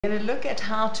We're going to look at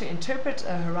how to interpret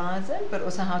a horizon, but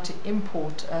also how to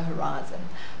import a horizon.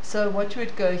 So what you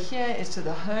would go here is to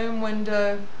the home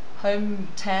window, home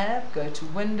tab, go to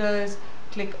Windows,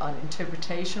 click on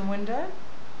interpretation window.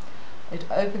 It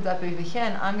opens up over here,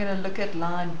 and I'm going to look at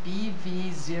line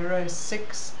BV06.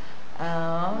 Just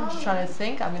trying to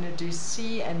think. I'm going to do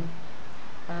C and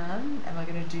am I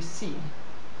going to do C?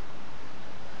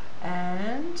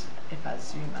 And if I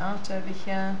zoom out over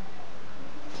here,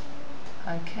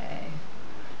 okay,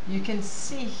 you can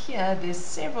see here there's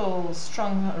several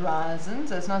strong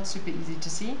horizons. It's not super easy to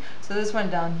see. So this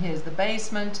one down here is the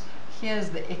basement,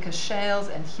 here's the Eka shales,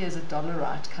 and here's a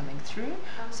dolerite coming through.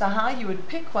 So how you would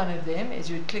pick one of them is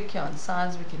you would click here on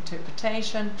seismic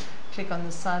interpretation, click on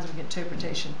the seismic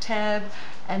interpretation tab,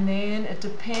 and then it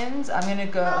depends. I'm going to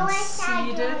go on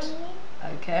seeded.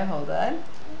 Okay, hold on.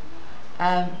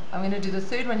 I'm going to do the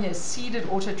third one here, seeded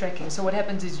auto tracking. So what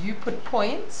happens is you put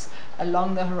points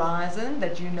along the horizon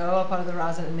that you know are part of the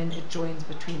horizon, and then it joins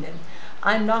between them.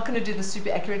 I'm not going to do this super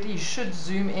accurately. You should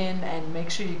zoom in and make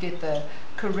sure you get the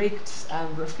correct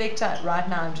reflector. Right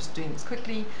now I'm just doing this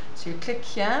quickly. So you click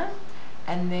here,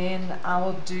 and then I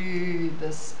will do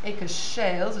this Eka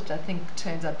shales, which I think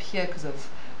turns up here because of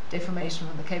deformation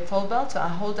from the Cape Fold Belt. So I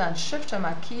hold down Shift on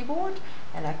my keyboard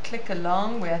and I click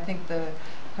along where I think the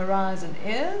horizon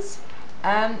is.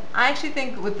 I actually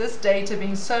think with this data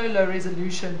being so low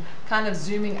resolution, kind of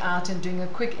zooming out and doing a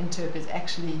quick interp is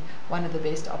actually one of the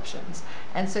best options.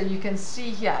 And so you can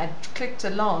see here I clicked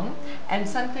along, and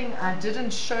something I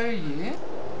didn't show you.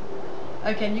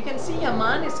 Okay, and you can see here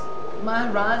my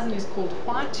horizon is called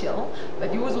Whitehill,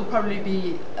 but yours will probably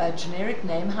be a generic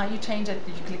name. How you change it,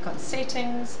 you click on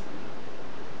settings,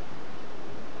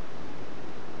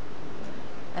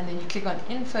 and then you click on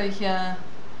info here,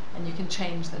 and you can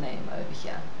change the name over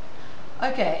here.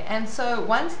 Okay, and so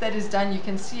once that is done, you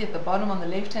can see at the bottom on the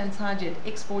left hand side it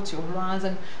exports your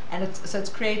horizon, and it's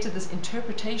created this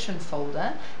interpretation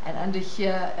folder, and under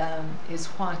here is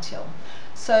Whitehill.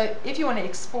 So if you want to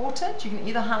export it, you can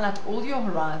either highlight all your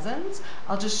horizons.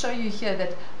 I'll just show you here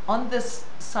that on this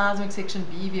seismic section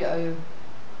BVO,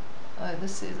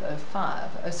 this is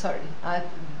 05, sorry,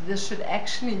 this should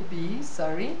actually be,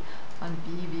 sorry, on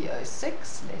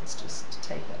BV06. Let's just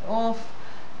take that off.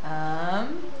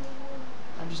 I'm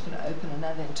just going to open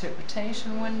another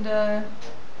interpretation window.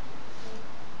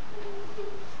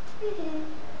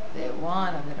 There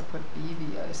one, I'm going to put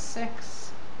BV06.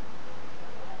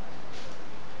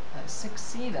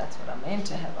 06C, that's what I meant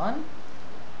to have on.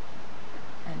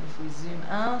 And if we zoom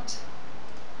out,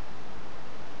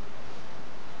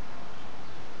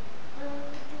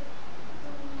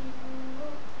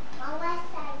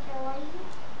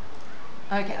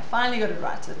 okay, I finally got it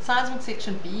right. So it's seismic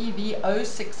section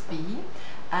BV06B,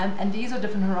 and these are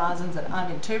different horizons that I've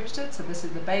interpreted. So this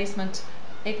is the basement,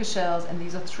 Eka shales, and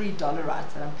these are 3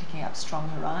 dolerites that I'm picking up, strong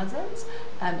horizons.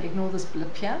 Ignore this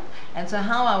blip here. And so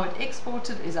how I would export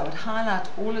it is I would highlight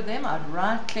all of them, I'd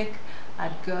right click,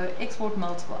 I'd go export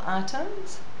multiple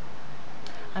items.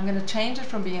 I'm going to change it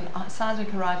from being a seismic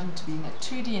horizon to being a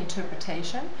 2D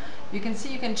interpretation. You can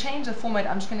see you can change the format.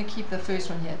 I'm just going to keep the first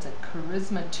one here. It's a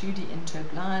Charisma 2D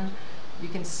interp line. You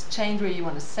can change where you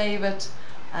want to save it.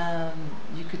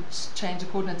 You could change the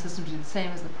coordinate system to be the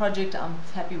same as the project. I'm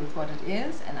happy with what it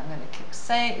is, and I'm going to click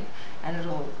save, and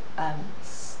it'll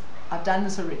I've done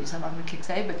this already, so I'm not going to click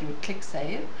save, but you would click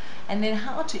save. And then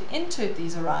how to insert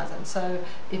these horizons. So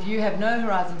if you have no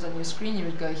horizons on your screen, you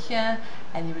would go here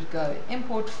and you would go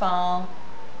import file,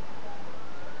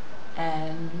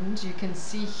 and you can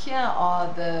see here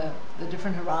are the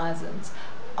different horizons.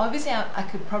 Obviously I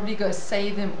could probably go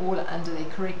save them all under their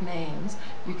correct names.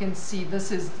 You can see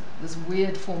this is this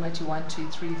weird format, 1, 2,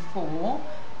 3, 4.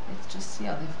 Let's just see,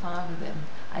 are there 5 of them?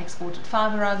 I exported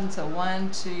 5 horizons, so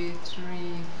 1, 2, 3,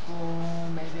 4,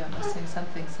 maybe I'm missing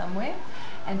something somewhere.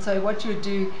 And so what you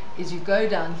do is you go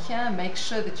down here, make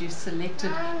sure that you've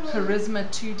selected Charisma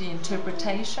 2D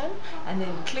interpretation, and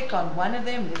then click on one of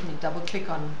them. Let me double click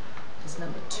on this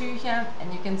number 2 here,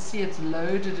 and you can see it's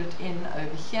loaded it in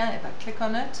over here. If I click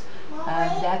on it,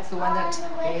 that's the one that,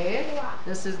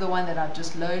 this is the one that I've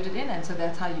just loaded in, and so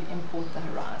that's how you import the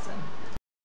horizon.